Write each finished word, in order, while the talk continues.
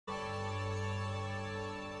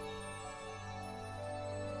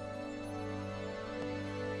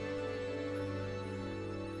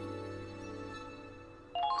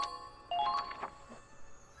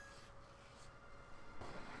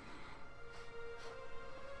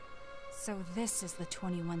So this is the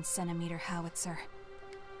 21-centimeter howitzer.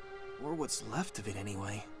 Or what's left of it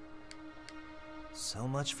anyway. So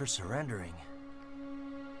much for surrendering.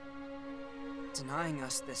 Denying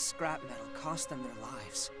us this scrap metal cost them their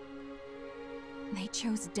lives. They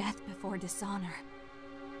chose death before dishonor.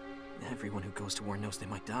 Everyone who goes to war knows they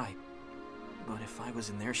might die. But if I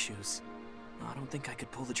was in their shoes, I don't think I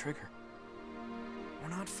could pull the trigger.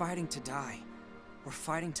 We're not fighting to die. We're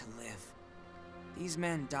fighting to live. These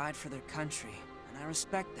men died for their country, and I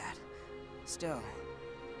respect that. Still.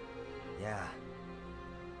 Yeah.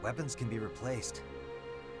 Weapons can be replaced.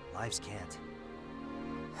 Lives can't.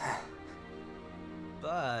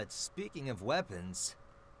 But speaking of weapons...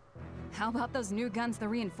 How about those new guns the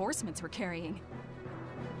reinforcements were carrying?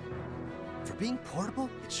 For being portable,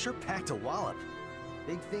 it sure packed a wallop.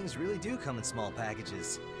 Big things really do come in small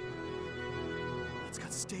packages. It's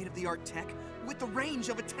got state-of-the-art tech with the range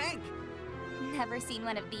of a tank! Never seen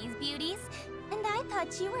one of these beauties? And I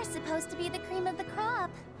thought you were supposed to be the cream of the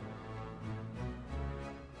crop.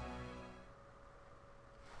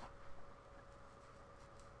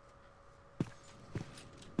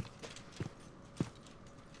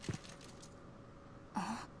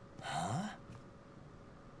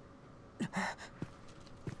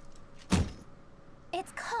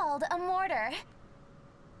 It's called a mortar.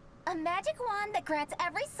 A magic wand that grants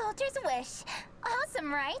every soldier's wish.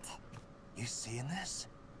 Awesome, right? You seeing this?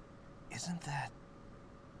 Isn't that...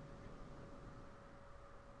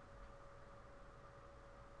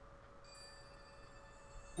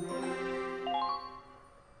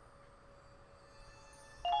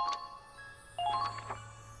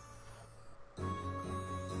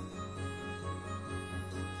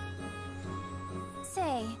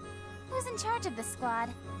 Say, who's in charge of the squad?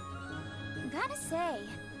 Gotta say,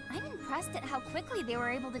 I'm impressed at how quickly they were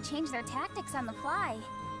able to change their tactics on the fly.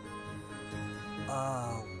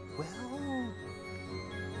 well...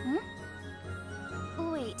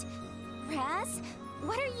 Wait, Raz?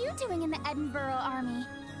 What are you doing in the Edinburgh army?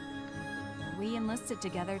 We enlisted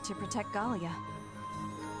together to protect Gallia.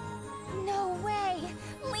 No way!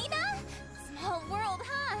 Lena? Small world,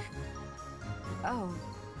 huh? Oh,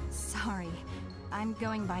 sorry. I'm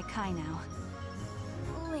going by Kai now.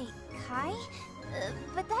 Wait, Kai?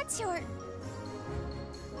 But that's your...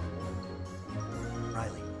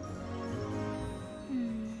 Riley.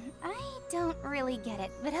 I don't really get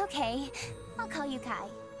it, but okay. I'll call you Kai.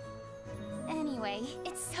 Anyway,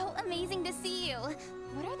 it's so amazing to see you.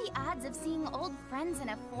 What are the odds of seeing old friends in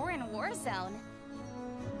a foreign war zone?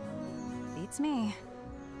 Beats me.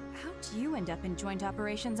 How'd you end up in joint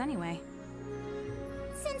operations anyway?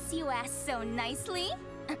 Since you asked so nicely.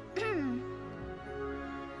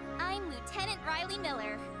 I'm Lieutenant Riley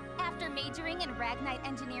Miller. After majoring in Ragnite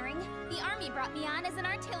Engineering, the Army brought me on as an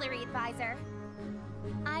artillery advisor.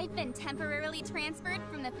 I've been temporarily transferred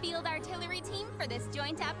from the field artillery team for this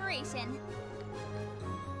joint operation.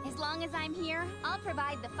 As long as I'm here, I'll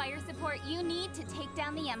provide the fire support you need to take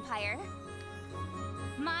down the Empire.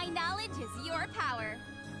 My knowledge is your power.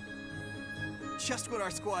 Just what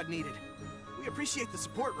our squad needed. We appreciate the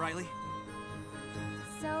support, Riley.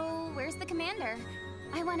 So, where's the commander?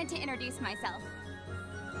 I wanted to introduce myself.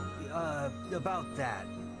 About that.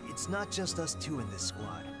 It's not just us two in this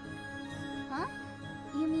squad. Huh?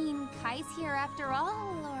 You mean Kai's here after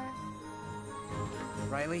all, or...?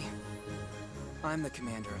 Riley, I'm the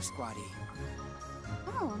commander of Squad E.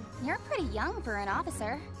 Oh, you're pretty young for an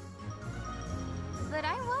officer. But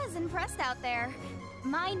I was impressed out there.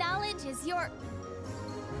 My knowledge is your...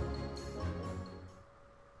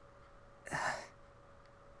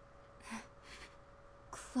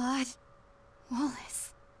 Claude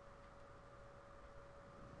Wallace.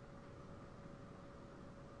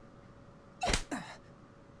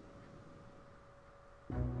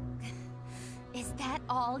 Is that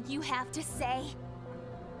all you have to say?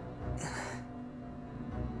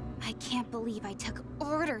 I can't believe I took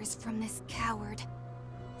orders from this coward.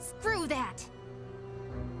 Screw that!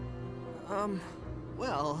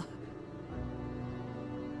 Well...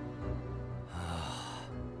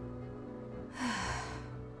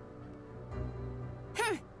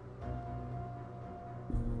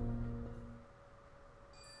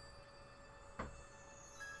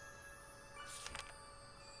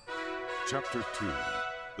 Chapter 2,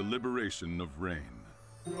 The Liberation of Rain.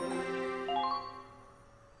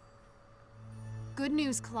 Good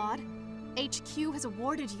news, Claude. HQ has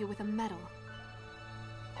awarded you with a medal.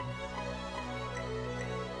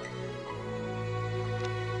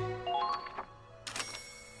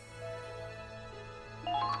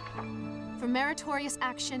 For meritorious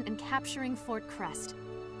action in capturing Fort Crest.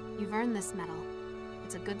 You've earned this medal.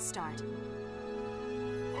 It's a good start.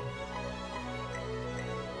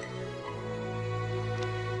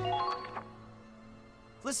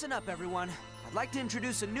 Listen up, everyone. I'd like to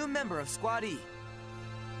introduce a new member of Squad E.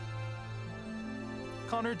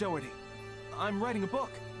 Connor Doherty. I'm writing a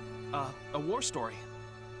book. A war story.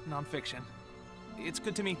 Non-fiction. It's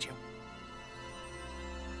good to meet you.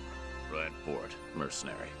 Ryan Ford,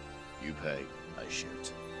 mercenary. You pay, I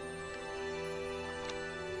shoot.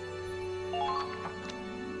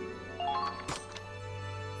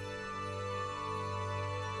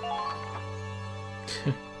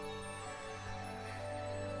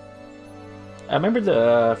 I remember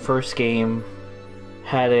the first game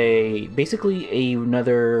had basically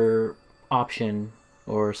another option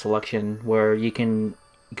or selection where you can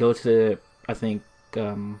go to the, I think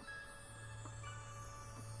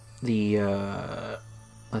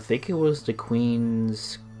it was the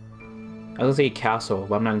Queen's, I was gonna say castle,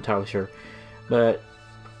 but I'm not entirely sure. But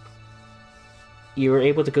you were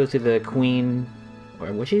able to go to the Queen,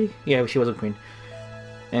 or was she? Yeah, she was a queen,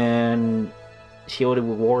 and she would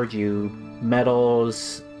reward you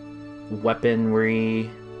medals, weaponry.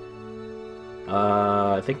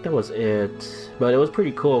 I think that was it. But it was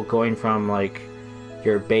pretty cool going from like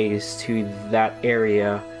your base to that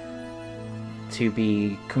area to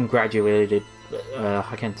be congratulated.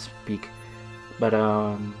 I can't speak, but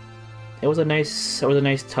it was a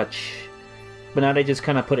nice touch. But now they just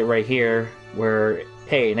kind of put it right here, where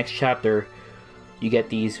hey, next chapter, you get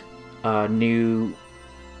these new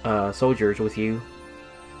soldiers with you,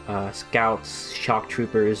 scouts, shock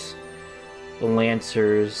troopers,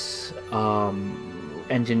 lancers,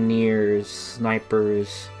 engineers,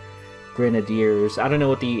 snipers, grenadiers. I don't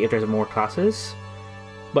know if there's more classes,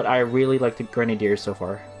 but I really like the grenadiers so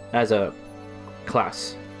far as a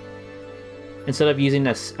class. Instead of using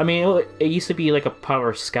this, I mean, it used to be like a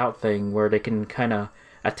power scout thing where they can kind of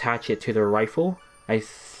attach it to their rifle. I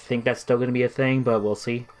think that's still going to be a thing, but we'll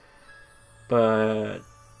see. But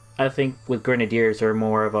I think with grenadiers, they're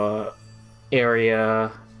more of a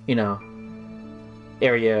area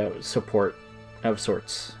support of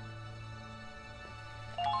sorts.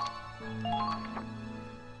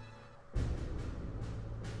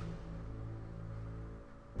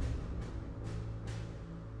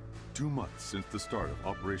 Two months since the start of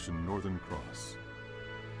Operation Northern Cross.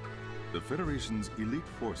 The Federation's elite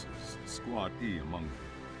forces, Squad E among them,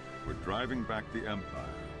 were driving back the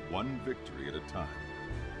Empire, one victory at a time.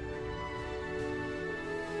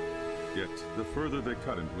 Yet, the further they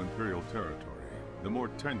cut into Imperial territory, the more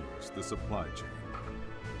tenuous the supply chain.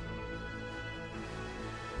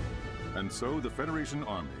 And so, the Federation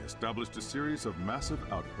Army established a series of massive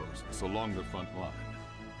outposts along the front line.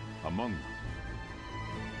 Among them,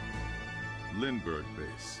 Lindbergh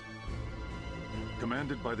Base.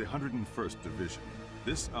 Commanded by the 101st Division,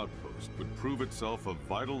 this outpost would prove itself a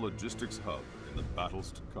vital logistics hub in the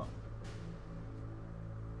battles to come.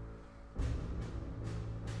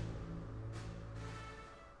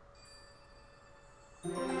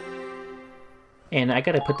 And I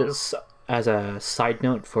gotta put this as a side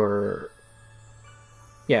note for...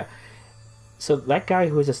 Yeah. So that guy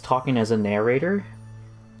who was just talking as a narrator,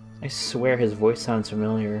 I swear his voice sounds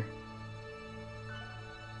familiar.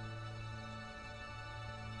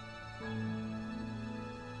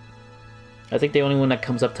 I think the only one that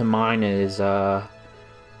comes up to mind is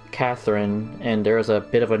Catherine, and there's a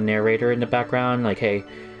bit of a narrator in the background, like, hey,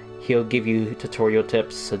 he'll give you tutorial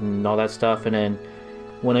tips and all that stuff, and then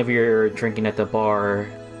whenever you're drinking at the bar,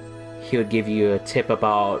 he would give you a tip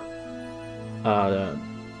about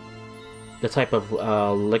the type of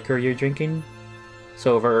liquor you're drinking.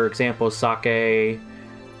 So for example, sake,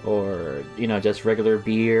 or just regular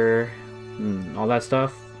beer, and all that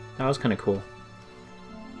stuff. That was kind of cool.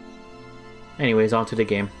 Anyways, on to the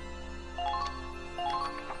game.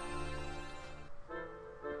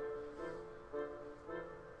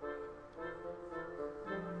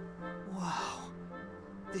 Wow.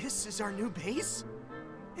 This is our new base?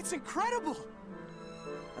 It's incredible!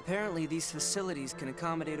 Apparently, these facilities can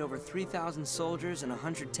accommodate over 3,000 soldiers and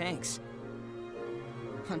 100 tanks.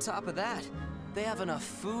 On top of that, they have enough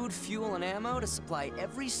food, fuel, and ammo to supply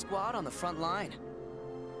every squad on the front line.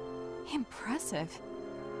 Impressive.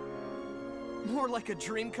 More like a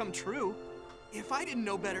dream come true. If I didn't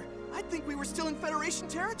know better, I'd think we were still in Federation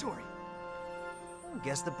territory.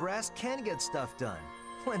 Guess the brass can get stuff done,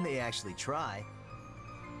 when they actually try.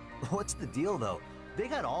 What's the deal, though? They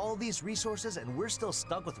got all these resources and we're still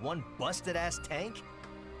stuck with one busted-ass tank?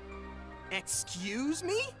 Excuse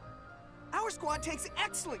me? Our squad takes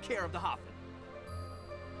excellent care of the Hoffen.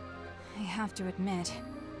 I have to admit,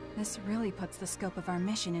 this really puts the scope of our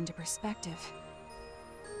mission into perspective.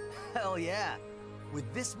 Hell yeah!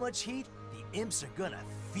 With this much heat, the imps are gonna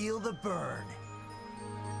feel the burn.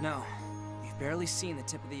 No, we've barely seen the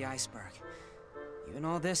tip of the iceberg. Even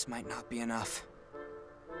all this might not be enough.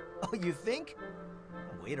 Oh, you think?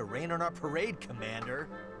 Way to rain on our parade, Commander.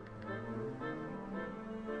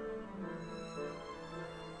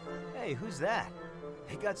 Hey, who's that?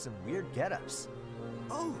 They got some weird get-ups.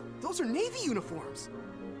 Oh, those are Navy uniforms.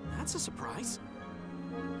 That's a surprise.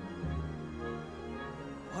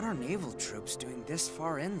 What are naval troops doing this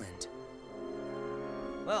far inland?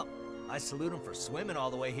 Well, I salute them for swimming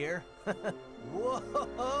all the way here.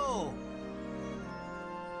 Whoa!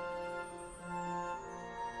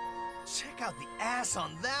 Check out the ass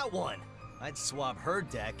on that one. I'd swab her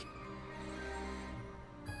deck.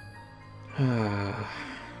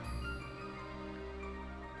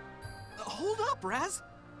 Hold up, Raz.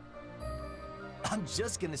 I'm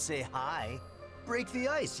just gonna say hi. Break the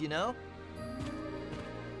ice, you know?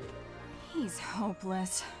 He's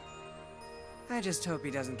hopeless. I just hope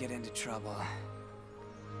he doesn't get into trouble.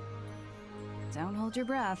 Don't hold your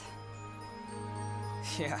breath.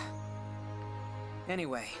 Yeah.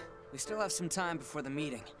 Anyway, we still have some time before the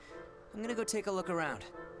meeting. I'm gonna go take a look around.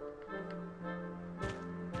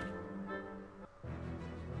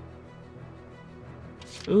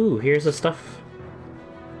 Ooh, here's the stuff.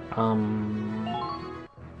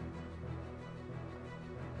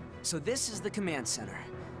 So this is the command center.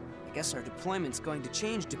 I guess our deployment's going to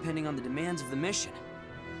change depending on the demands of the mission.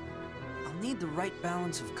 I'll need the right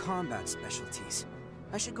balance of combat specialties.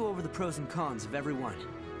 I should go over the pros and cons of every one.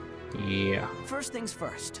 Yeah. First things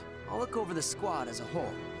first, I'll look over the squad as a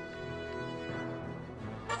whole.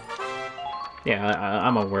 Yeah,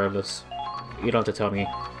 I'm aware of this. You don't have to tell me.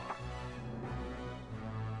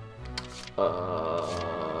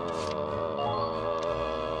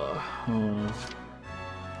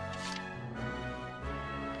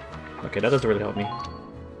 Okay, that doesn't really help me.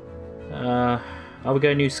 Oh, we got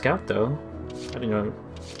a new scout though. I didn't know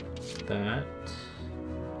that.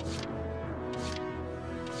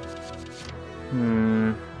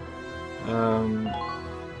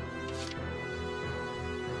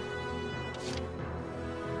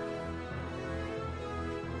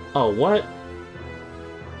 Oh, what?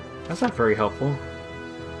 That's not very helpful.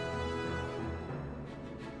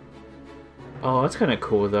 Oh, that's kind of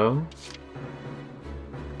cool though.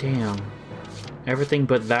 Damn. Everything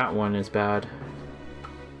but that one is bad.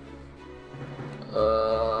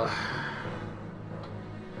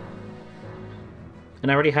 And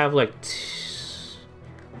I already have like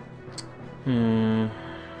I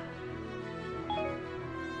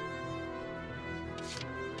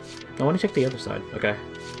want to check the other side. Okay.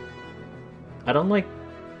 I don't like...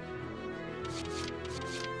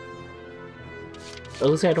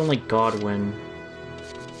 Let's say I don't like Godwin.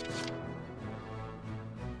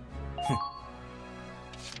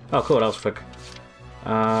 Oh, cool, that was quick.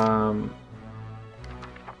 Oh.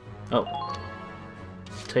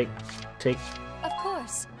 Take... Of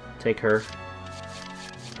course. Take her.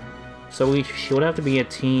 So she would have to be a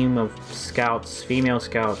team of scouts, female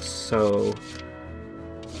scouts, so...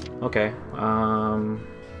 Okay,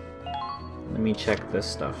 let me check this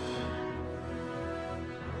stuff.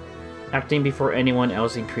 Acting before anyone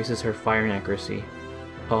else increases her firing accuracy.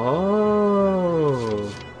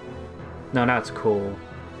 Oh! No, that's cool.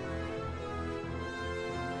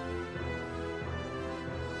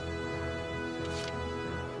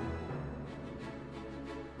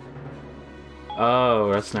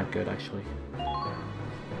 Oh, that's not good, actually.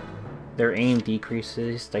 Their aim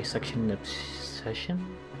decreases, dissection,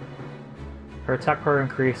 obsession? Her attack power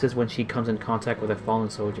increases when she comes in contact with a fallen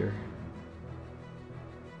soldier.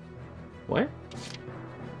 What?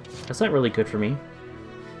 That's not really good for me.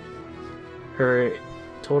 Her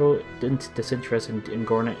total disinterest in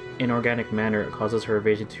inorganic matter causes her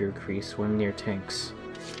evasion to increase when near tanks.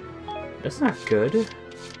 That's not good.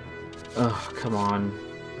 Ugh, come on.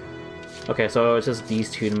 Okay, so it's just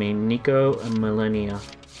these two to me. Nico and Millennia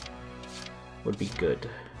would be good.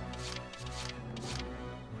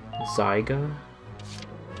 Zyga?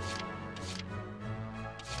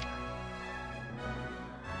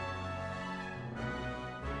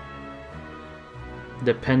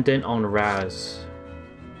 Dependent on Raz.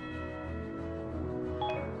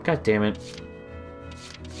 God damn it.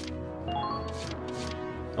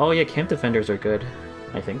 Oh yeah, camp defenders are good,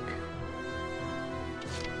 I think.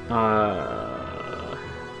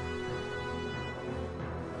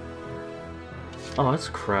 Oh, that's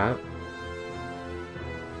crap.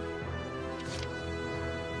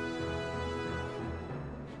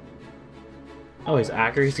 Oh, his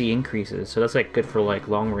accuracy increases, so that's like good for like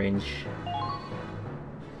long range.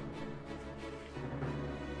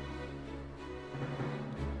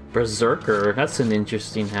 Berserker, that's an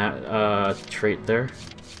interesting trait there.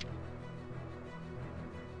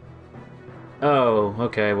 Oh,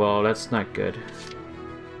 okay, well, that's not good.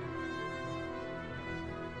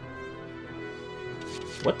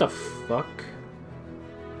 What the fuck?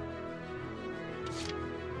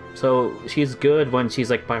 So, she's good when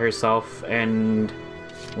she's, like, by herself and,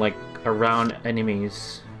 like, around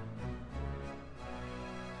enemies.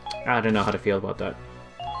 I don't know how to feel about that.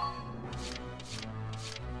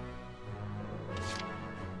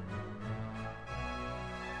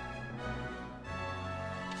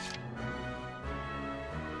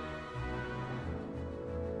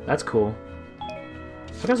 That's cool.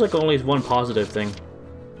 I guess like only one positive thing.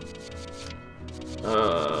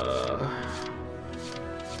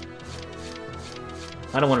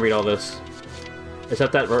 I don't want to read all this.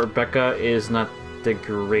 Except that Rebecca is not the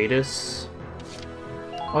greatest.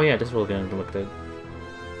 Oh yeah, this will gonna look good.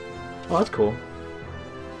 Oh, that's cool.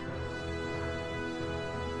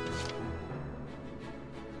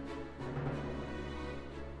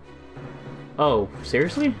 Oh,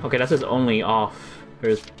 seriously? Okay, that says only off.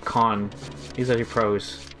 There's con. These are your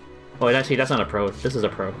pros. Oh, actually, that's not a pro. This is a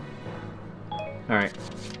pro. Alright.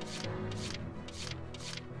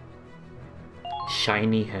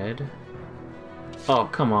 Shiny head? Oh,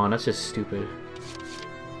 come on. That's just stupid.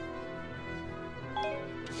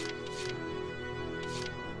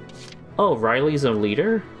 Oh, Riley's a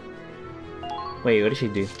leader? Wait, what did she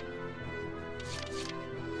do?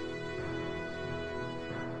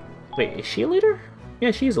 Wait, is she a leader? Yeah,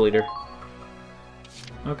 she's a leader.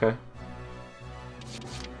 Okay.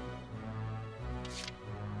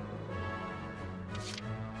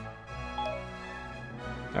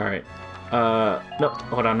 Alright. No,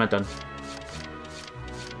 hold on, I'm not done.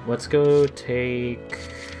 Let's go take...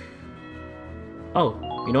 Oh,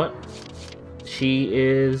 you know what? She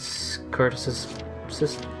is Curtis's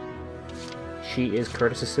sister. She is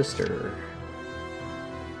Curtis's sister.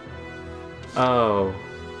 Oh.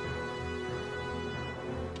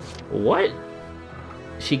 What?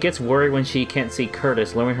 She gets worried when she can't see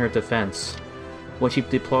Curtis, lowering her defense. When she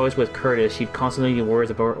deploys with Curtis, she constantly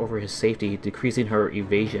worries about over his safety, decreasing her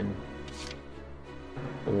evasion.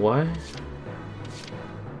 What?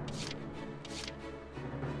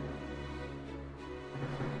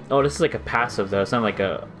 Oh, this is like a passive though, it's not like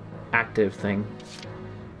a active thing.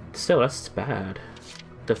 Still, that's bad.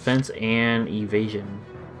 Defense and evasion.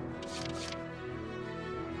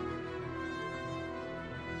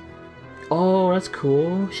 Oh, that's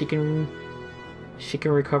cool. She can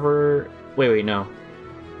recover. Wait, no.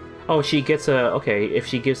 Oh, she gets a... Okay, if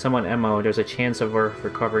she gives someone ammo, there's a chance of her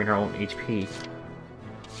recovering her own HP.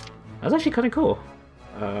 That's actually kind of cool.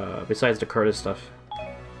 Besides the Curtis stuff.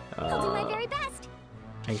 I'll do my very best.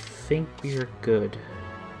 I think we're good.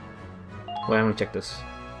 Wait, I'm gonna check this.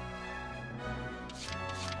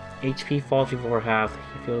 HP falls before half.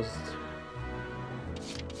 He feels...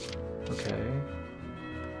 Okay.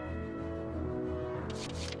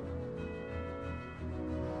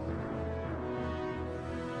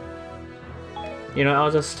 You know,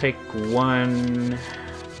 I'll just take one...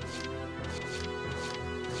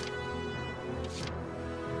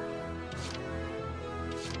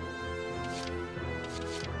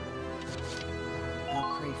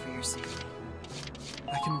 I'll pray for your safety.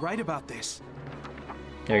 I can write about this.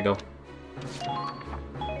 There you go.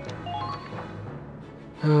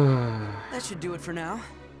 That should do it for now.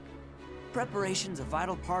 Preparation's a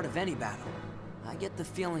vital part of any battle. I get the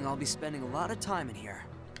feeling I'll be spending a lot of time in here.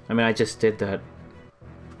 I mean, I just did that.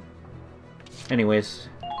 Anyways,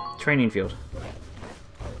 training field.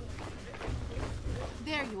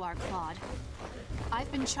 There you are, Claude. I've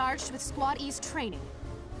been charged with Squad E's training.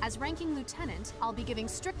 As ranking lieutenant, I'll be giving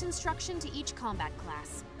strict instruction to each combat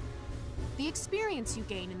class. The experience you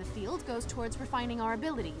gain in the field goes towards refining our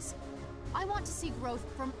abilities. I want to see growth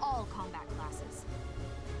from all combat classes.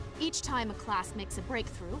 Each time a class makes a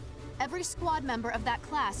breakthrough, every squad member of that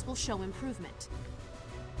class will show improvement.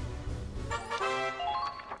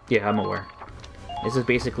 Yeah, I'm aware. This is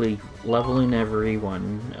basically leveling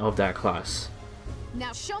everyone of that class.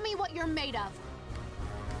 Now show me what you're made of.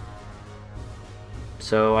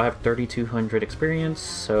 So I have 3,200 experience,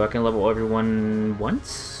 so I can level everyone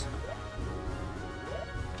once?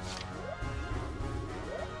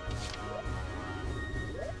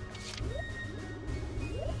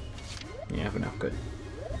 Yeah, I have enough, good.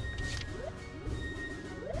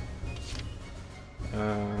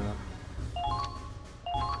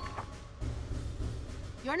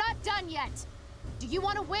 You're not done yet! Do you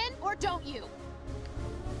want to win, or don't you?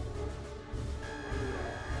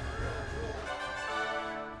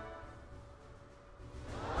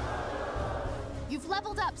 You've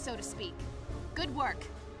leveled up, so to speak. Good work.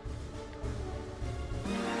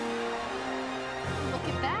 Look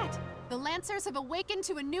at that! The Lancers have awakened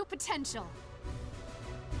to a new potential.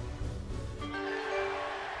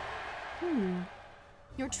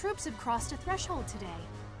 Your troops have crossed a threshold today.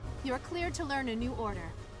 You're cleared to learn a new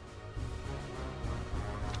order.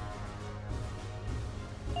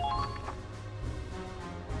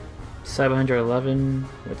 $711.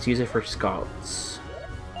 Let's use it for scouts.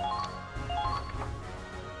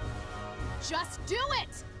 Just do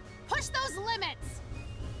it! Push those limits!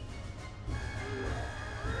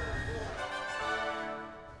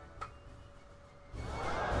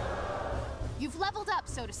 You've leveled up,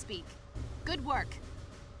 so to speak. Good work.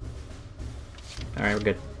 Alright, we're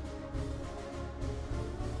good.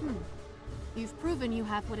 You've proven you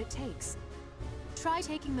have what it takes. Try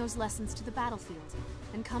taking those lessons to the battlefield,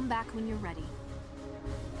 and come back when you're ready.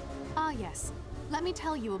 Ah yes, let me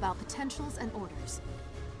tell you about potentials and orders.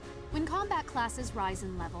 When combat classes rise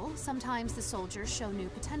in level, sometimes the soldiers show new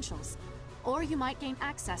potentials, or you might gain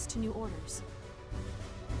access to new orders.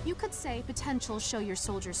 You could say potentials show your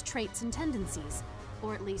soldiers' traits and tendencies,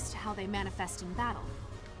 or at least how they manifest in battle.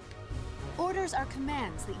 Orders are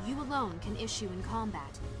commands that you alone can issue in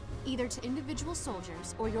combat, either to individual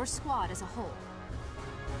soldiers or your squad as a whole.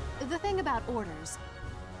 The thing about orders,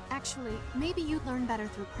 actually, maybe you'd learn better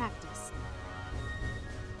through practice.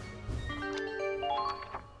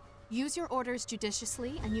 Use your orders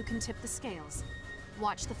judiciously and you can tip the scales.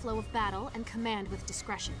 Watch the flow of battle and command with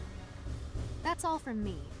discretion. That's all from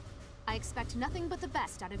me. I expect nothing but the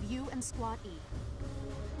best out of you and Squad E.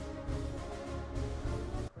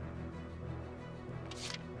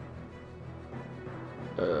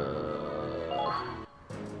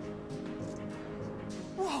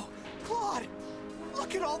 Whoa, Claude!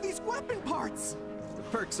 Look at all these weapon parts! The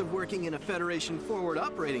perks of working in a Federation forward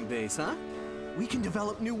operating base, huh? We can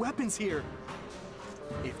develop new weapons here.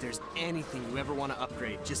 If there's anything you ever want to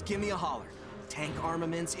upgrade, just give me a holler. Tank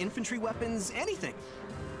armaments, infantry weapons, anything.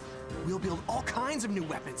 We'll build all kinds of new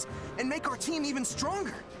weapons and make our team even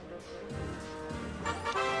stronger.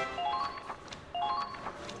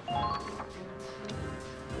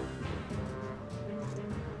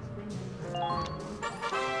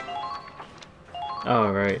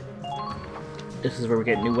 Alright. This is where we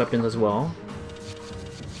get new weapons as well.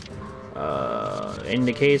 In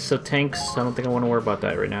the case of tanks, I don't think I want to worry about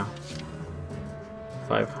that right now.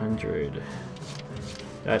 500.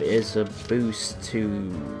 That is a boost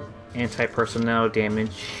to anti-personnel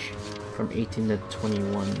damage from 18 to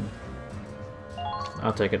 21.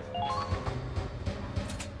 I'll take it.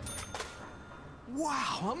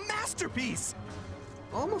 Wow, a masterpiece!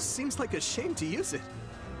 Almost seems like a shame to use it.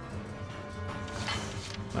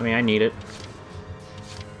 I mean, I need it.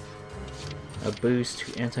 A boost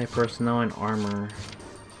to anti-personnel and armor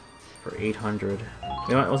for 800.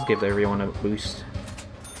 You know what? Let's give everyone a boost.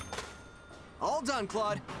 All done,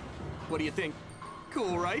 Claude. What do you think?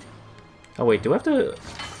 Cool, right? Oh wait, do I have to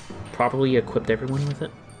properly equip everyone with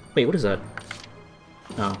it? Wait, what is that?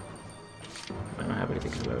 Oh. I don't have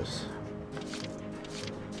anything for those.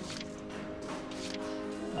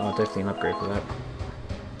 Oh, definitely an upgrade for that.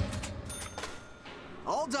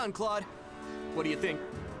 All done, Claude. What do you think?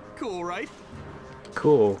 Cool, right?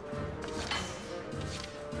 Cool.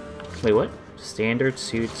 Wait, what? Standard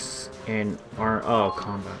suits and oh,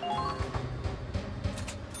 combat.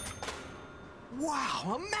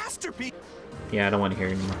 Wow, a masterpiece! Yeah, I don't want to hear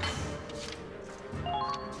it anymore.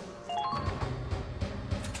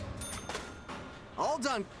 All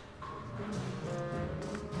done.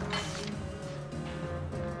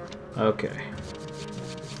 Okay.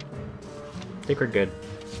 I think we're good.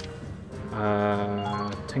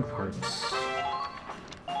 Tank parts.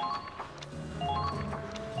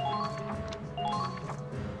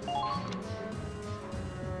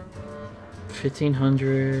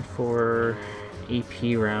 $1,500 for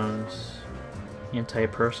AP rounds,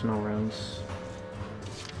 anti-personnel rounds,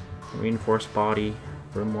 reinforced body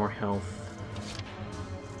for more health.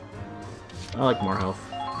 I like more health.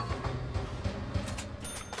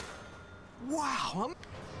 Wow,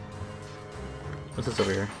 What's this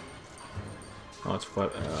over here? Oh, it's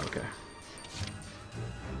what? Okay.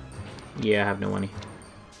 Yeah, I have no money.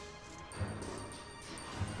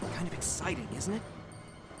 kind of exciting, isn't it?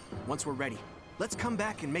 Once we're ready, let's come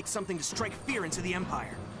back and make something to strike fear into the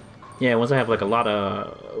Empire. Yeah, once I have like a lot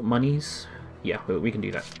of monies, yeah, we can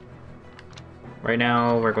do that. Right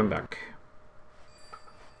now, we're going back.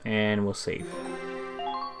 And we'll save.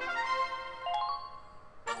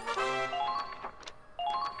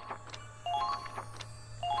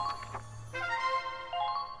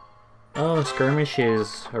 Oh,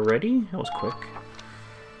 skirmishes already? That was quick.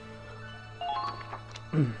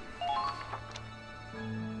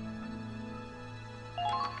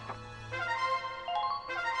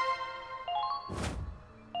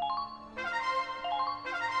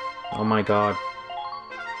 Oh my god.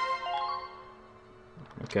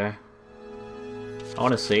 Okay. I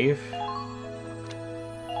want to save.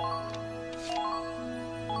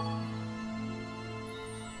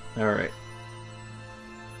 Alright.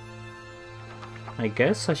 I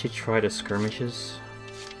guess I should try the skirmishes.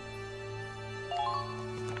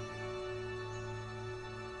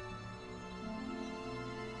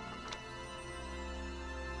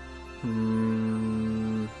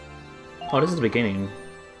 Oh, this is the beginning,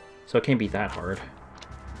 so it can't be that hard.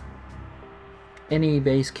 Any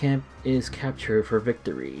base camp is captured for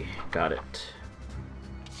victory. Got it.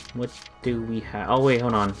 What do we have? Oh wait,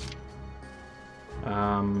 hold on.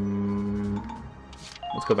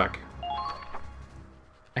 Let's go back.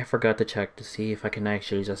 I forgot to check to see if I can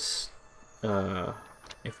actually just,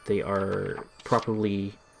 if they are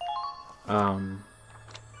properly, yeah.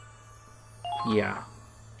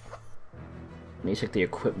 Let me check the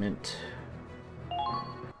equipment.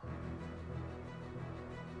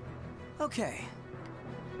 Okay.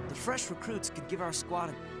 The fresh recruits could give our squad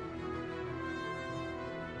a...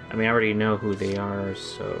 I mean, I already know who they are,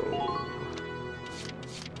 so...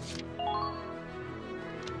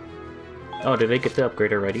 Oh, did they get the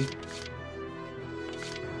upgrade already?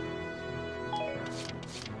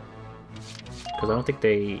 Because I don't think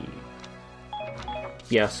they...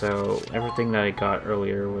 Yeah, so everything that I got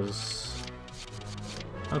earlier was...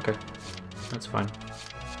 Okay, that's fine.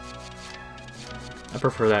 I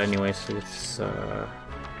prefer that anyways. It's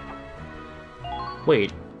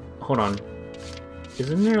wait, hold on.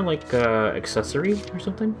 Isn't there like a accessory or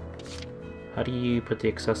something? How do you put the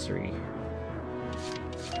accessory?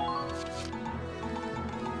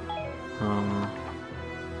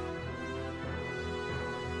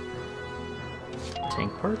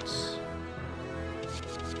 Tank parts?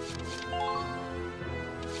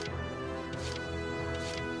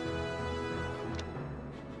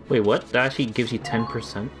 Wait, what? That actually gives you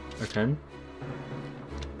 10% or 10?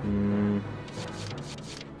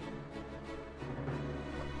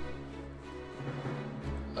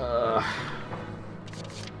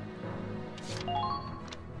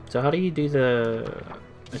 So how do you do the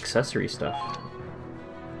accessory stuff?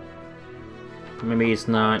 Maybe it's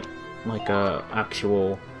not like a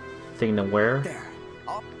actual thing to wear. There.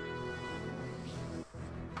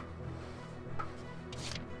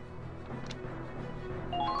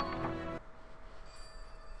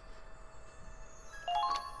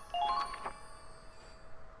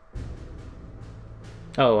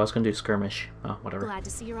 Oh, I was gonna do skirmish. Oh, whatever. Glad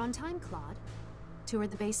to see you're on time, Claude.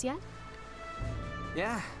 Toured the base yet?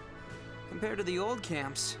 Yeah. Compared to the old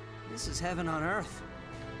camps, this is heaven on earth.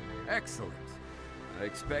 Excellent. I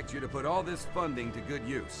expect you to put all this funding to good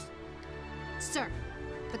use. Sir,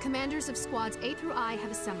 the commanders of squads A through I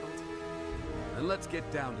have assembled. Then let's get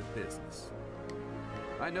down to business.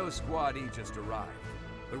 I know Squad E just arrived,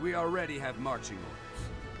 but we already have marching orders.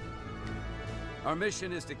 Our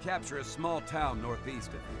mission is to capture a small town northeast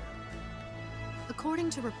of here. According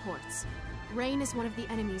to reports, Rain is one of the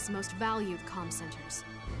enemy's most valued comm centers.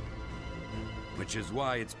 Which is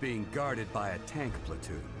why it's being guarded by a tank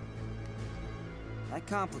platoon. That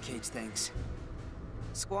complicates things.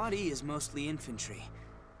 Squad E is mostly infantry.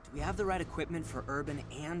 Do we have the right equipment for urban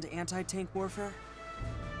and anti-tank warfare?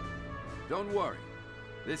 Don't worry.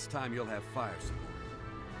 This time you'll have fire support.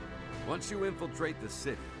 Once you infiltrate the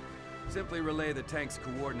city, simply relay the tank's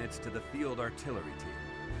coordinates to the field artillery team.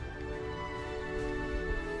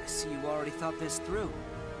 I see you already thought this through.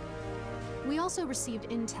 We also received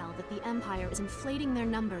intel that the Empire is inflating their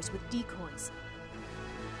numbers with decoys.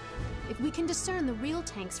 If we can discern the real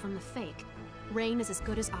tanks from the fake, Rain is as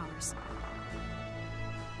good as ours.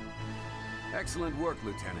 Excellent work,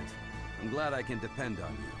 Lieutenant. I'm glad I can depend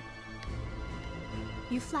on you.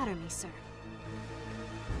 You flatter me, sir.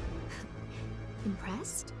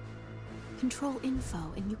 Impressed? Control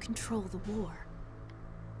info and you control the war.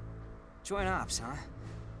 Joint ops, huh?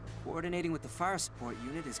 Coordinating with the fire support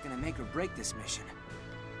unit is gonna make or break this mission.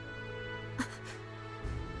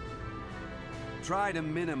 Try to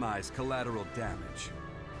minimize collateral damage.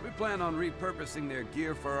 We plan on repurposing their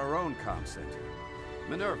gear for our own comm center.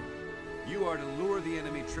 Minerva, you are to lure the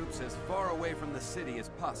enemy troops as far away from the city as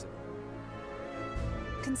possible.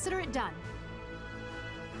 Consider it done.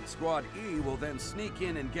 Squad E will then sneak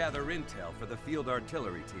in and gather intel for the field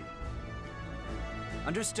artillery team.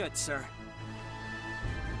 Understood, sir.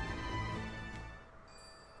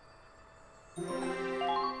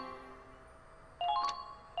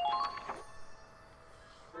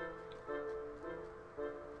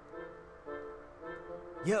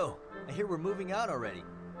 Yo, I hear we're moving out already.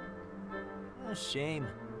 Oh, shame.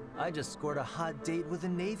 I just scored a hot date with a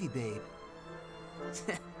Navy babe.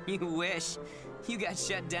 You wish. You got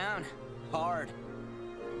shut down. Hard.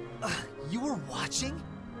 You were watching?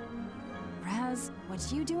 Raz,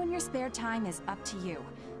 what you do in your spare time is up to you.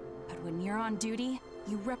 But when you're on duty,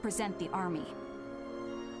 you represent the army.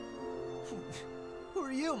 Who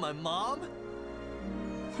are you, my mom?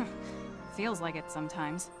 Feels like it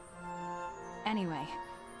sometimes. Anyway,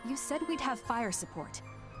 you said we'd have fire support.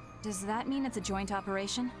 Does that mean it's a joint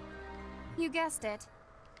operation? You guessed it.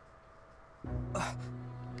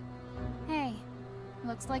 Hey,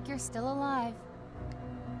 looks like you're still alive.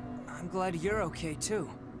 I'm glad you're okay, too.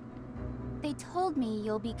 They told me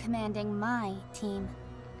you'll be commanding my team.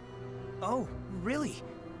 Oh, really?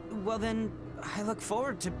 Well then, I look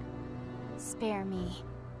forward to... Spare me.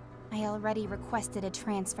 I already requested a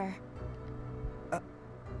transfer.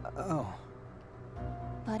 Oh.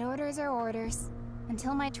 But orders are orders.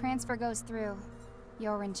 Until my transfer goes through,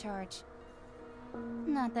 you're in charge.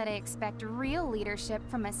 Not that I expect real leadership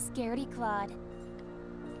from a scaredy Claude.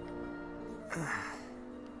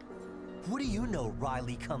 What do you know,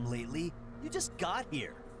 Riley come lately? You just got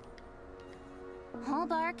here. All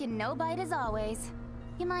bark and no bite as always.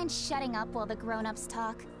 You mind shutting up while the grown-ups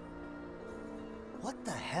talk? What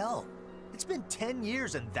the hell? It's been 10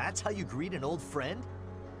 years and that's how you greet an old friend?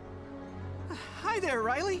 Hi there,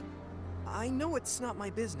 Riley. I know it's not my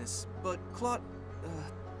business, but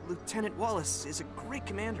Lieutenant Wallace is a great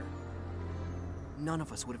commander. None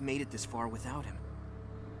of us would have made it this far without him.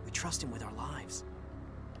 We trust him with our lives.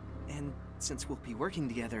 And since we'll be working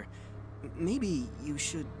together, maybe you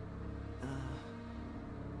should,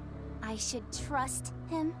 I should trust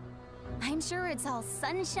him? I'm sure it's all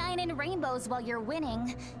sunshine and rainbows while you're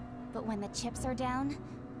winning. But when the chips are down,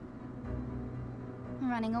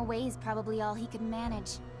 running away is probably all he could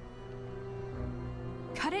manage.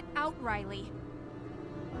 Cut it out, Riley.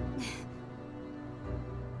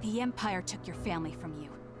 The Empire took your family from you,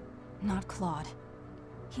 not Claude.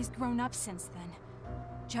 He's grown up since then.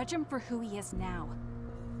 Judge him for who he is now.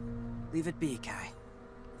 Leave it be, Kai.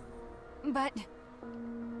 But...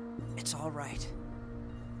 It's all right.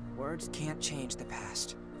 Words can't change the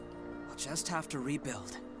past. We'll just have to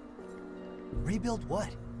rebuild. Rebuild what?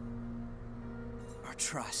 Our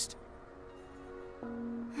trust.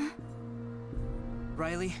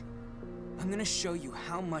 Riley, I'm gonna show you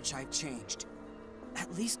how much I've changed.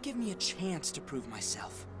 At least give me a chance to prove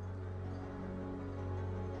myself.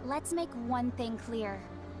 Let's make one thing clear.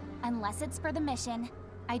 Unless it's for the mission,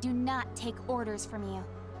 I do not take orders from you.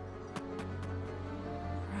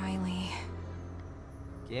 Riley...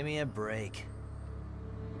 Give me a break.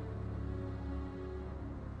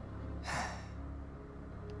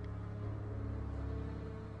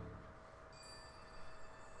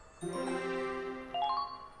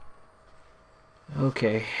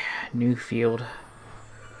 Okay, new field.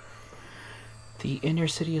 The inner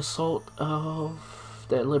city assault of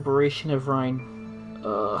the liberation of Rhine.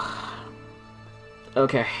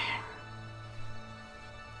 Okay.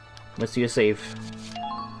 Let's do a save.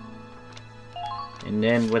 And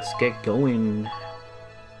then let's get going.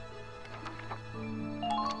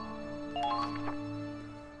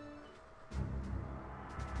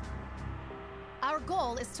 Our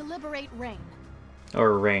goal is to liberate Rain.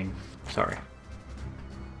 Or Rain, sorry.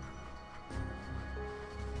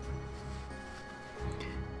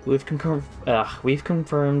 We've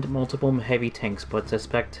confirmed multiple heavy tanks, but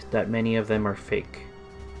suspect that many of them are fake.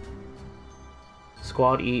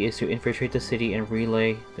 Squad E is to infiltrate the city and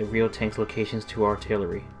relay the real tanks' locations to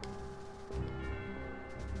artillery.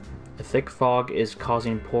 A thick fog is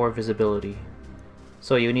causing poor visibility,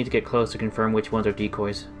 so you need to get close to confirm which ones are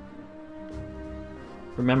decoys.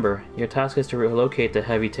 Remember, your task is to locate the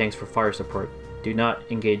heavy tanks for fire support. Do not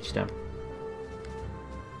engage them.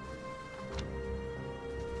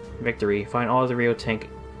 Victory. Find all of the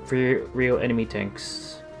real enemy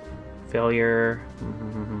tanks. Failure.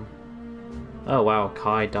 Oh wow,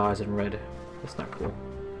 Kai dies in red. That's not cool.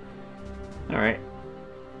 Alright.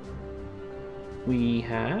 We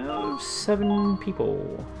have 7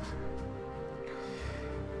 people.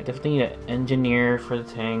 I definitely need an engineer for the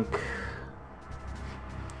tank.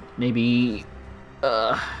 Maybe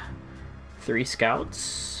 3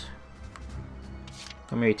 scouts?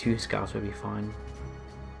 Or maybe 2 scouts would be fine.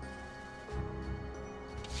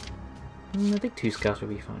 I think 2 scouts would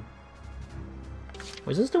be fine.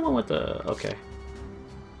 Was this the one with the... okay.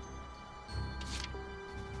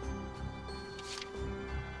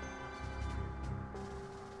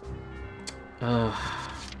 Yeah.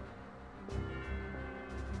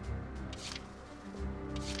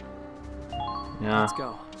 Let's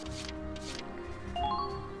go.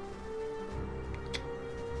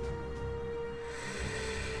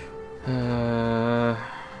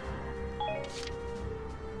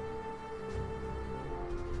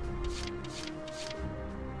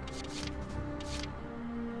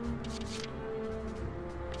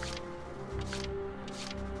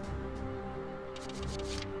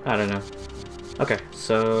 I don't know. Okay,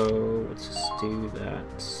 so let's just do that.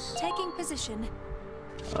 Taking position.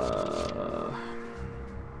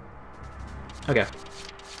 Okay.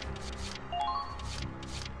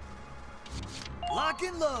 Lock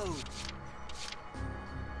and load.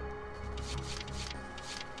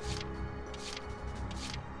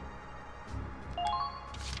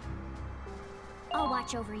 I'll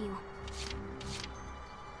watch over you.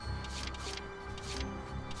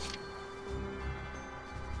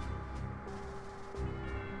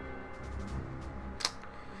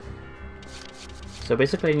 So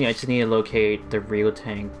basically, I just need to locate the real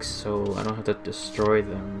tanks so I don't have to destroy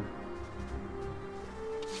them.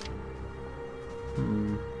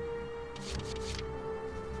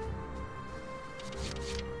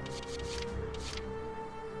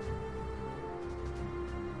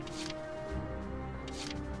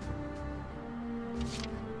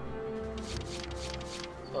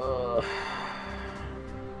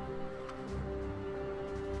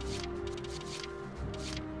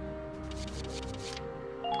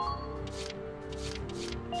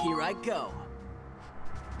 Here I go.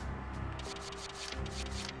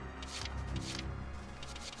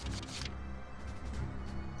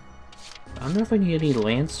 I don't know if I need any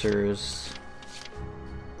lancers.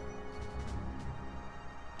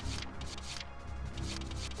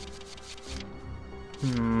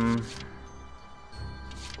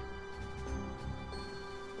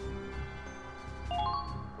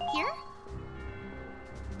 Here?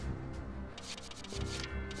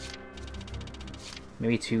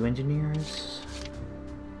 Maybe 2 engineers?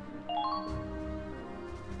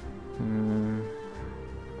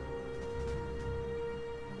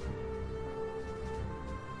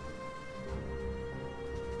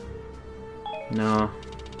 No.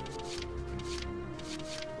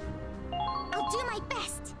 I'll do my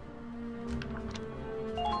best.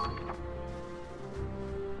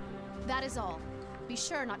 That is all. Be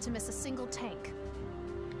sure not to miss a single tank.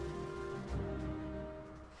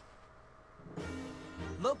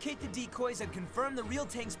 Locate the decoys and confirm the real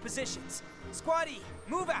tank's positions. Squad E,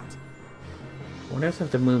 move out! I wonder if I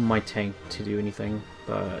have to move my tank to do anything,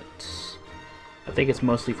 but I think it's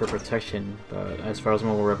mostly for protection, but as far as I'm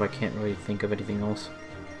aware of, I can't really think of anything else.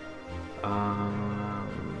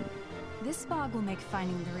 This fog will make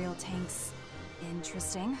finding the real tanks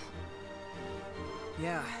interesting.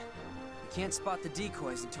 Yeah, we can't spot the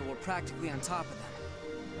decoys until we're practically on top of them.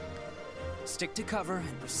 Stick to cover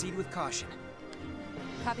and proceed with caution.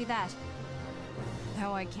 Copy that.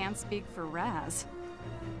 Though I can't speak for Raz.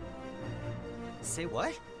 Say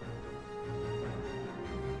what?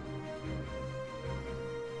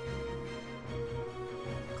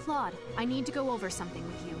 Claude, I need to go over something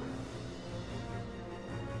with you.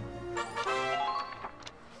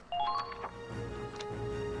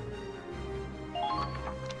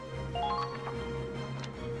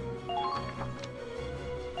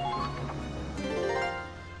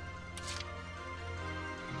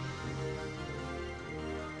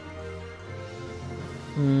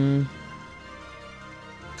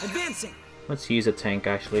 Advancing! Let's use a tank,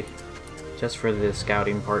 actually. Just for the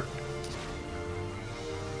scouting part.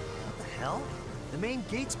 What the hell? The main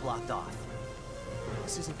gate's blocked off.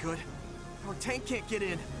 This isn't good. Our tank can't get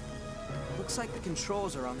in. Looks like the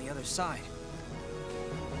controls are on the other side.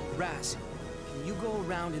 Raz, can you go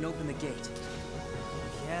around and open the gate?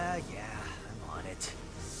 Yeah, I'm on it.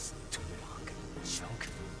 Stupid choke.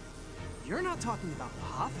 You're not talking about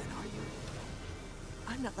Hoffman, are you?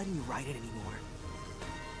 I'm not letting you ride it anymore.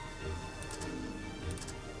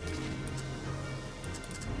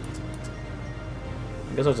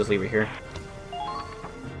 I guess I'll just leave it here.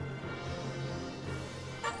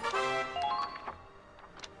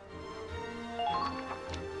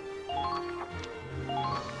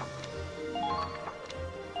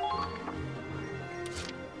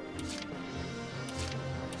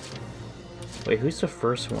 Wait, who's the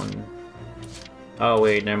first one? Oh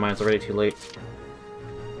wait, never mind, it's already too late.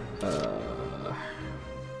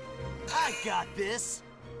 I got this!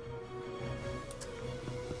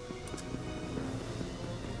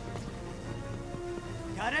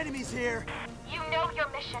 Got enemies here! You know your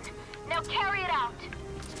mission. Now carry it out.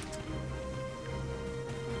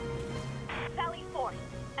 Sally forth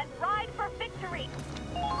and ride for victory.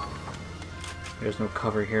 There's no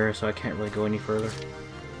cover here, so I can't really go any further.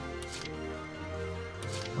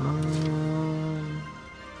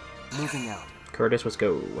 Moving out. Curtis, let's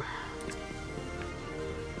go. You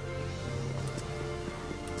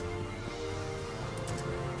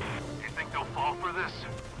think they'll fall for this?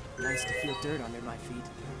 Nice to feel dirt under my feet.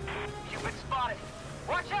 You've been spotted!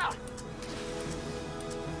 Watch out!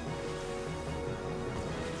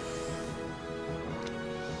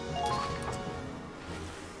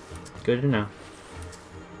 Good to know.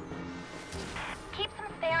 Keep some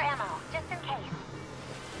spare ammo, just in case.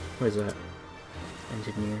 What is that?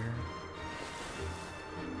 Engineer.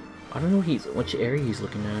 I don't know which area he's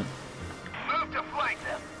looking at. Move to flank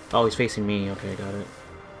them. Oh, he's facing me. Okay, got it.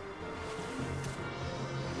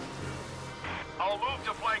 I'll move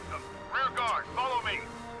to flank them. Rear guard, follow me.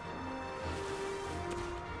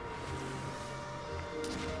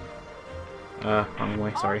 Wrong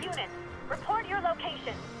way, sorry. All units, report your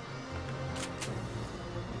location.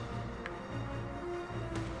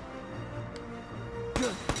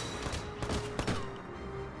 Good.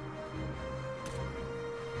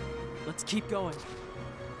 Let's keep going.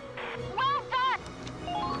 Well done!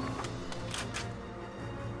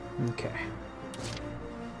 Okay.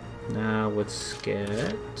 Now let's get...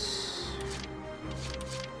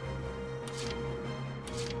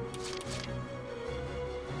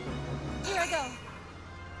 Here I go.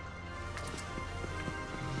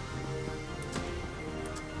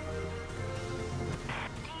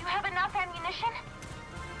 Do you have enough ammunition?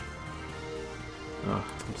 Oh,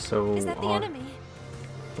 I'm so Is that the odd. enemy?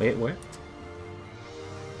 Wait, what?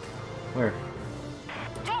 Where?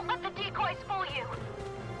 Don't let the decoys fool you.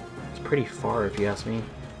 It's pretty far if you ask me.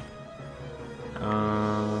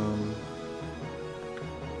 Oh,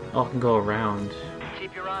 I can go around.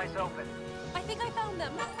 Keep your eyes open. I think I found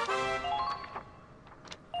them.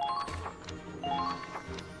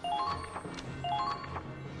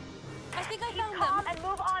 I think I found them. And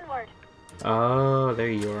move onward. Oh, there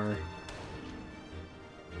you are.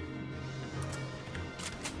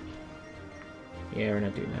 Yeah, we're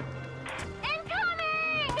not doing that.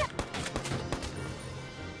 Incoming!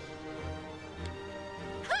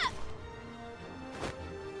 Huh!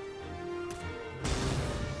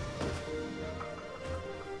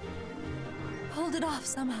 Hold it off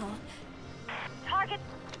somehow. Target.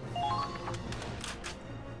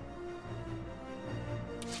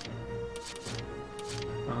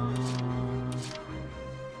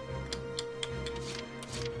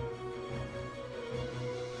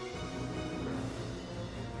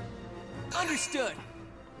 Understood.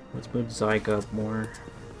 Let's move Zyke up more.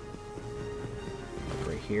 Like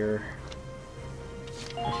right here.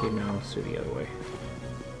 Actually, no, let's do the other way.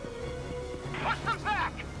 Push them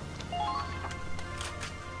back!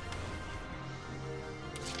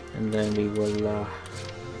 And then we will,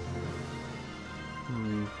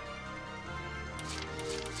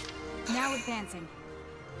 Now advancing.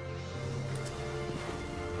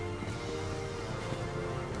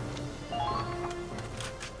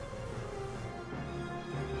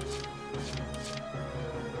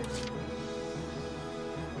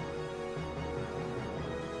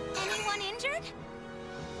 Anyone injured?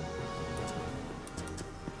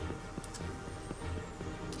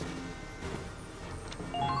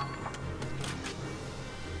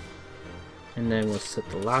 and then we'll set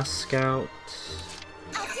the last scout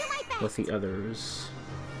I'll do my best. with the others.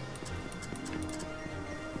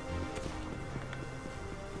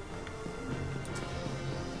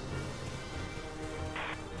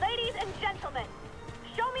 Ladies and gentlemen,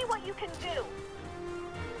 show me what you can do.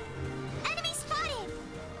 Enemy spotted.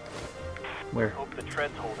 Where? Hope the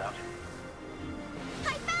treads hold out.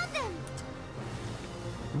 I found them.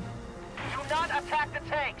 Do not attack the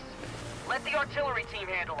tanks. Let the artillery team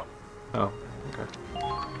handle them. Oh, okay.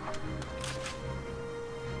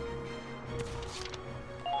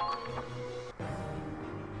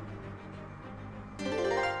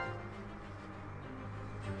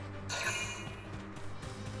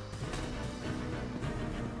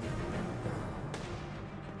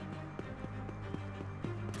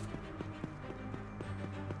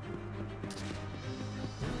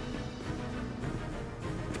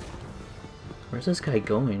 Where's this guy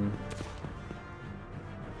going?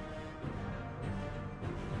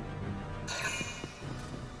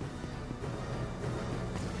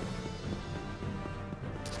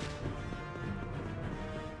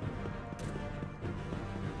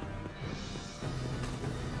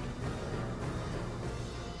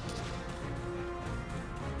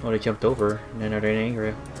 Oh, they jumped over, and then they're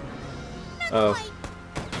angry. Oh.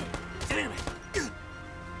 Damn it!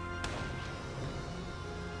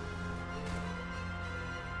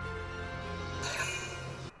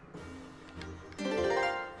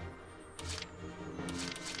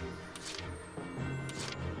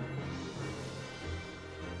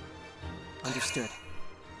 Understood.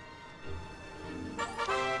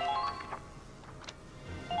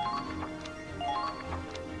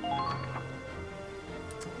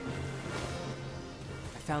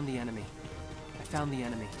 I found the enemy. I found the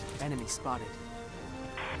enemy. Enemy spotted.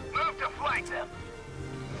 Move to flank them.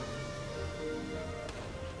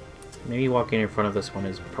 Maybe walking in front of this one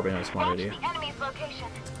is probably not a smart idea. The enemy's location.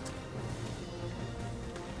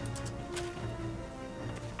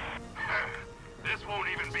 This won't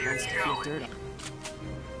even be Nice a to feel challenge. dirt.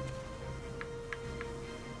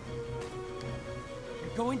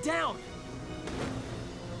 You're going down!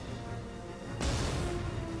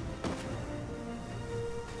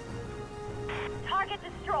 Target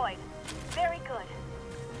destroyed. Very good.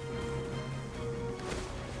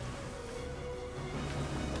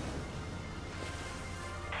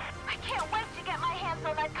 I can't wait to get my hands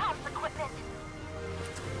on that comms equipment.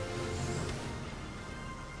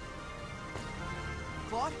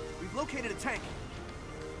 Claude, we've located a tank.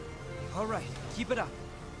 All right, keep it up.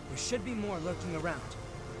 There should be more lurking around.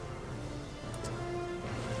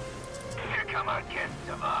 Here come our guests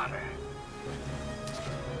of honor.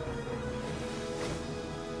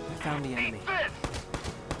 I found the enemy.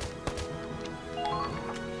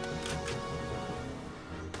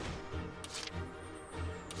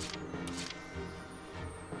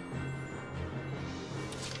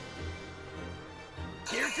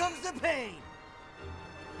 Here comes the pain!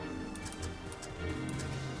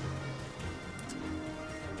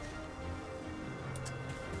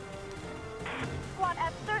 Squad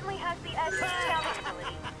F certainly has the edge in scouting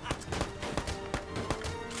ability.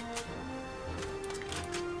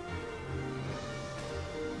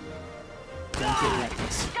 Don't get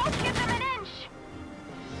reckless. Don't give them an inch!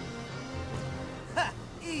 Ha!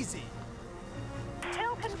 Easy!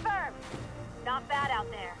 Kill confirmed. Not bad out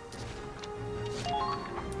there.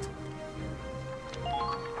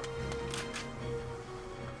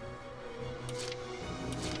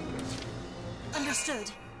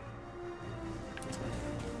 Understood.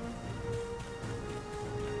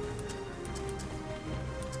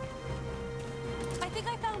 I think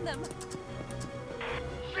I found them.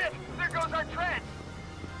 Shit! There goes our trench!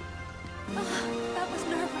 That was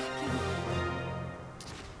nerve-wracking.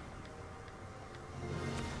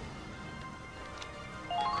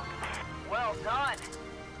 Well done.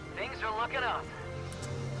 Things are looking up.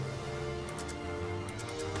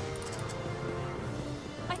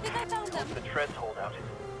 I think I found them. The treads hold out.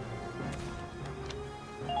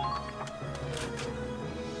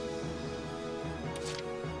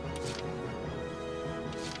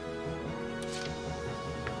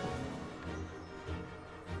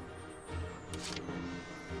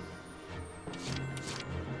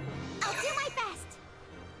 I'll do my best.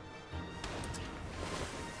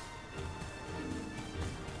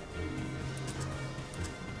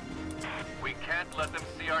 We can't let them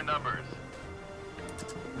see our numbers.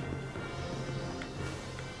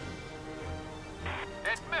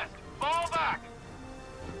 It missed! Fall back!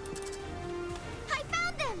 I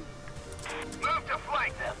found them! Move to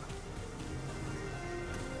flank them!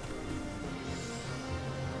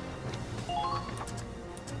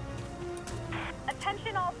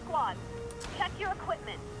 Attention all squads. Check your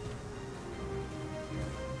equipment.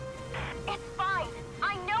 It's fine.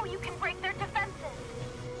 I know you can break their defenses.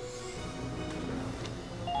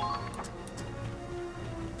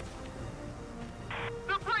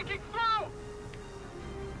 They're breaking through!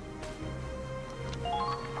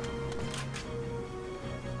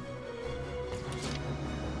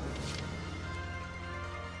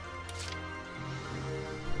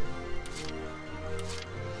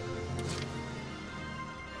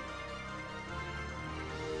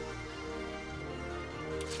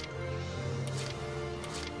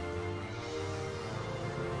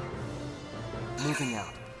 Moving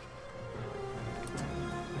out.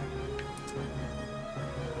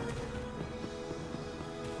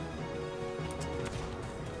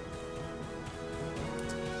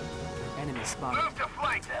 Enemy spotted. Move to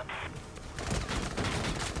flank them!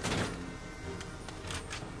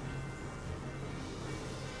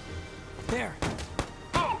 There!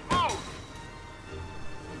 Move! Move!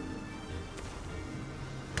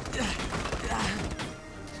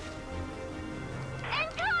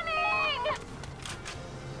 Incoming!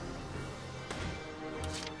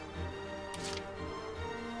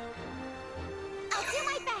 I'll do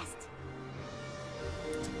my best.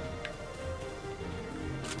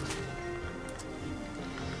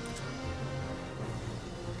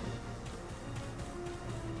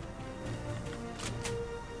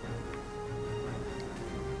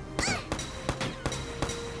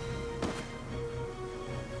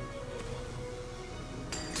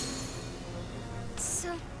 So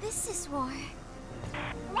this is war.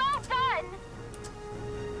 Well done!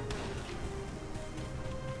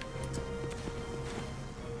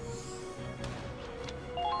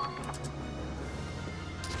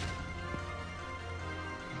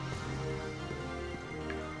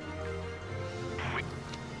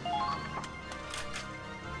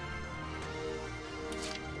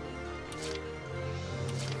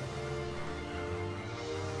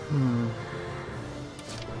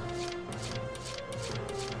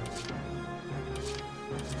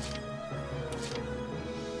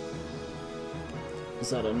 Is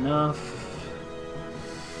that enough?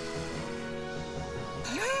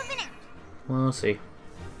 We'll see.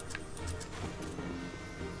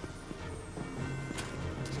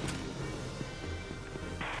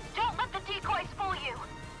 Don't let the decoys fool you.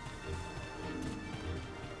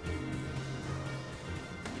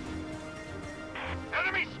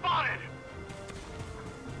 Enemy spotted!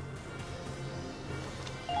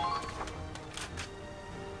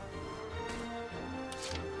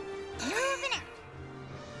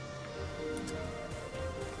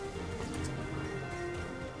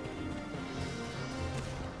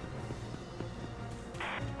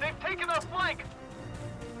 They've taken our flank!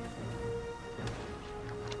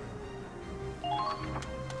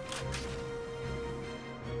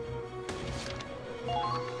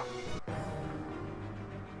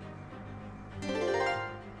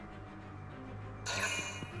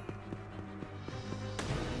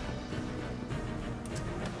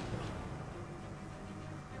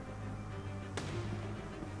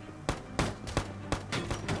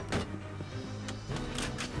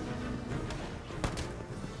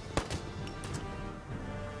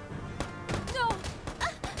 No!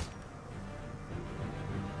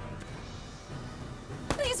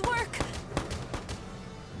 Please work!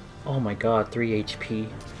 Oh my god, 3 HP.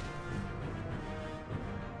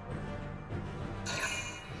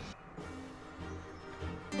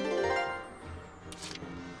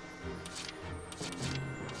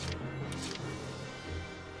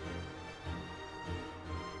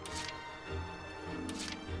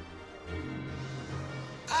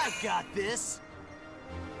 I got this.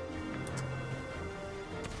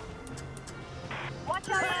 Watch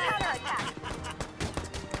out for counterattack.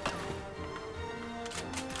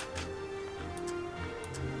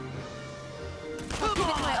 I'll give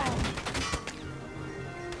it my all.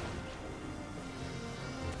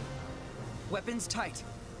 Weapons tight.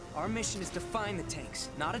 Our mission is to find the tanks,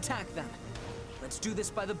 not attack them. Let's do this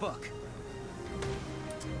by the book.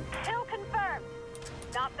 Kill confirmed.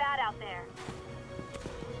 Not bad out there.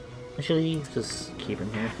 Actually, just keep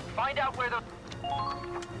him here. Find out where the...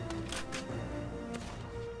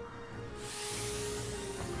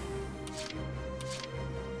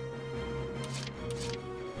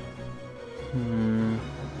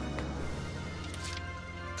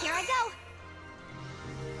 Here I go.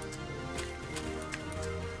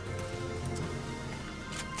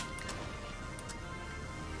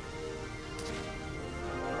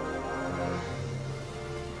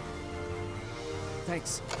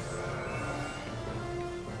 Thanks.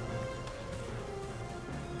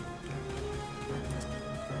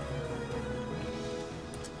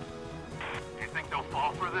 You think they'll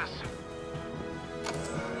fall for this?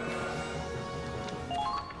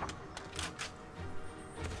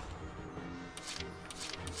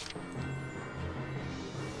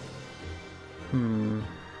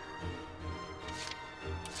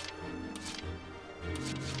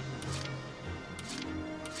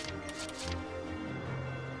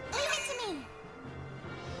 Leave it to me.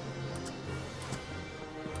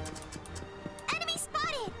 Enemy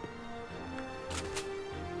spotted.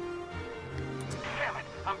 Damn it,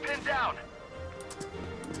 I'm pinned down.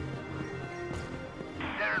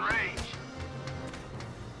 They're in range.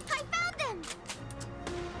 I found them.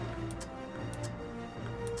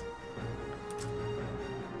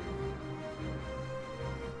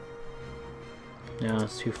 No,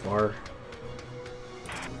 it's too far.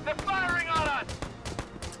 They're firing on us!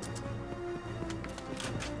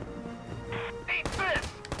 Eat this!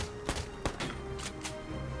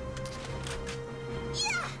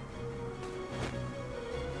 Yeah.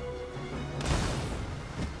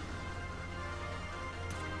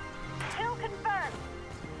 Kill confirmed.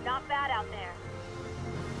 Not bad out there.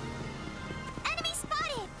 Enemy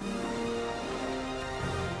spotted.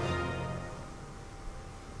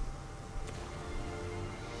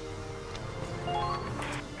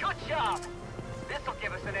 Good job! This'll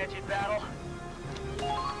give us an edge in battle.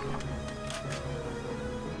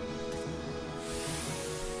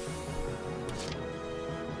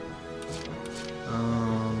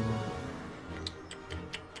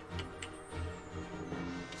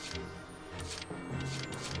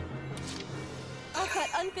 I've got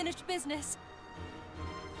unfinished business.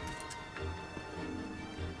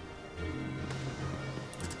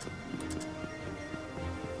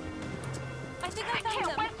 I think I found Can't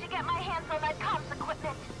them. wait to get my hands on that comms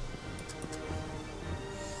equipment.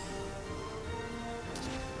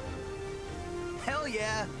 Hell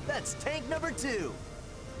yeah! That's tank number 2!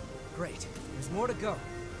 Great. There's more to go,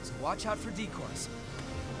 so watch out for decoys.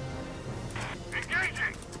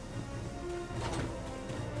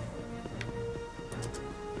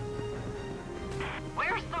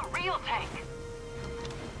 tank.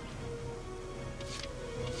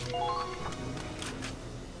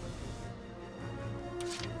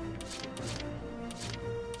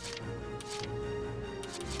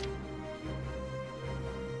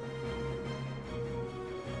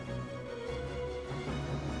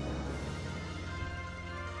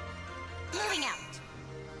 Moving out.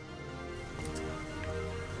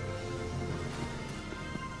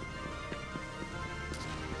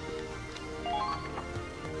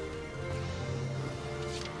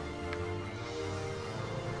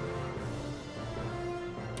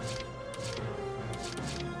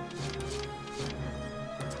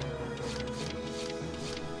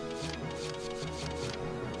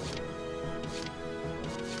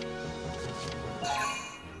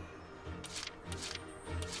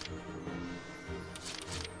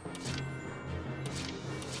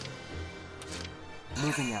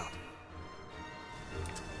 Moving out.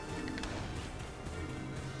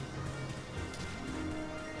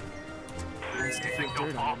 Nice to feel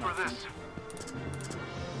dirt on your for this?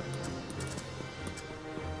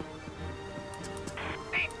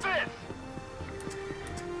 Eat this!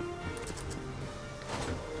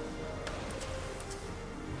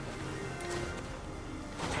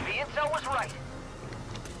 The intel was right.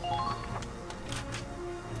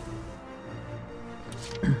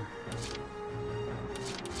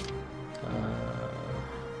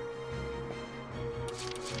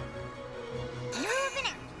 Moving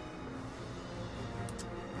out.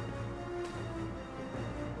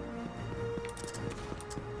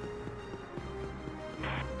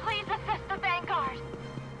 Please assist the Vanguard.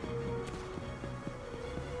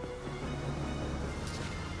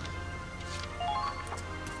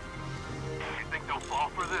 You think they'll fall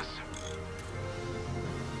for this?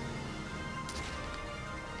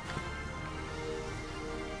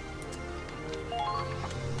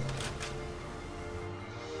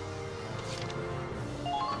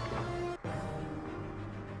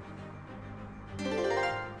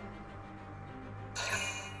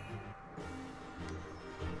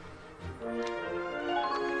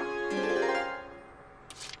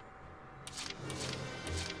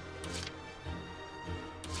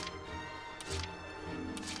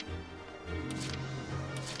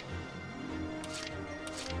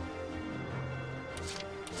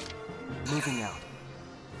 Moving out.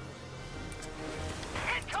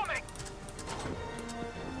 Incoming!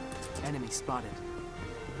 Enemy spotted.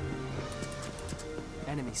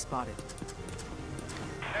 Enemy spotted.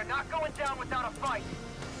 They're not going down without a fight.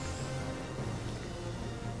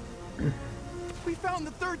 We found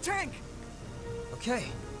the third tank! Okay,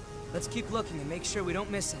 let's keep looking and make sure we don't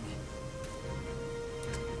miss any.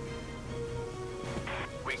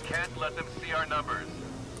 We can't let them see our numbers.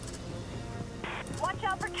 Watch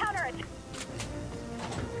out for counterattack.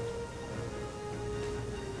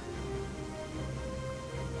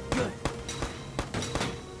 Good.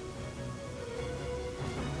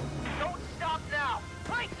 Don't stop now!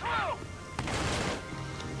 Right through!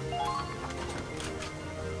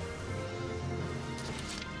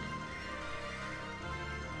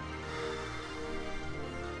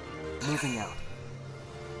 Moving out.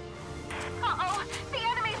 Uh-oh! The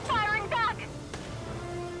enemy's firing back!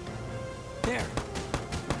 There.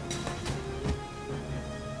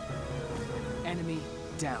 Enemy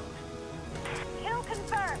down. Kill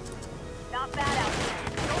confirmed. Not bad out there.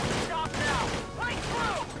 Don't stop now! Right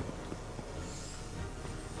through!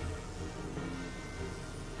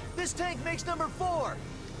 This tank makes number 4!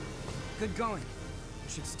 Good going. There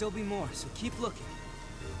should still be more, so keep looking.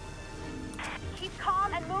 Keep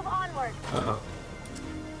calm and move onward. Uh-oh.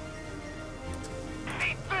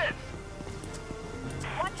 Eat this!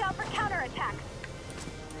 Watch out for counterattacks.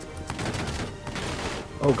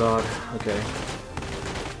 Oh god, okay.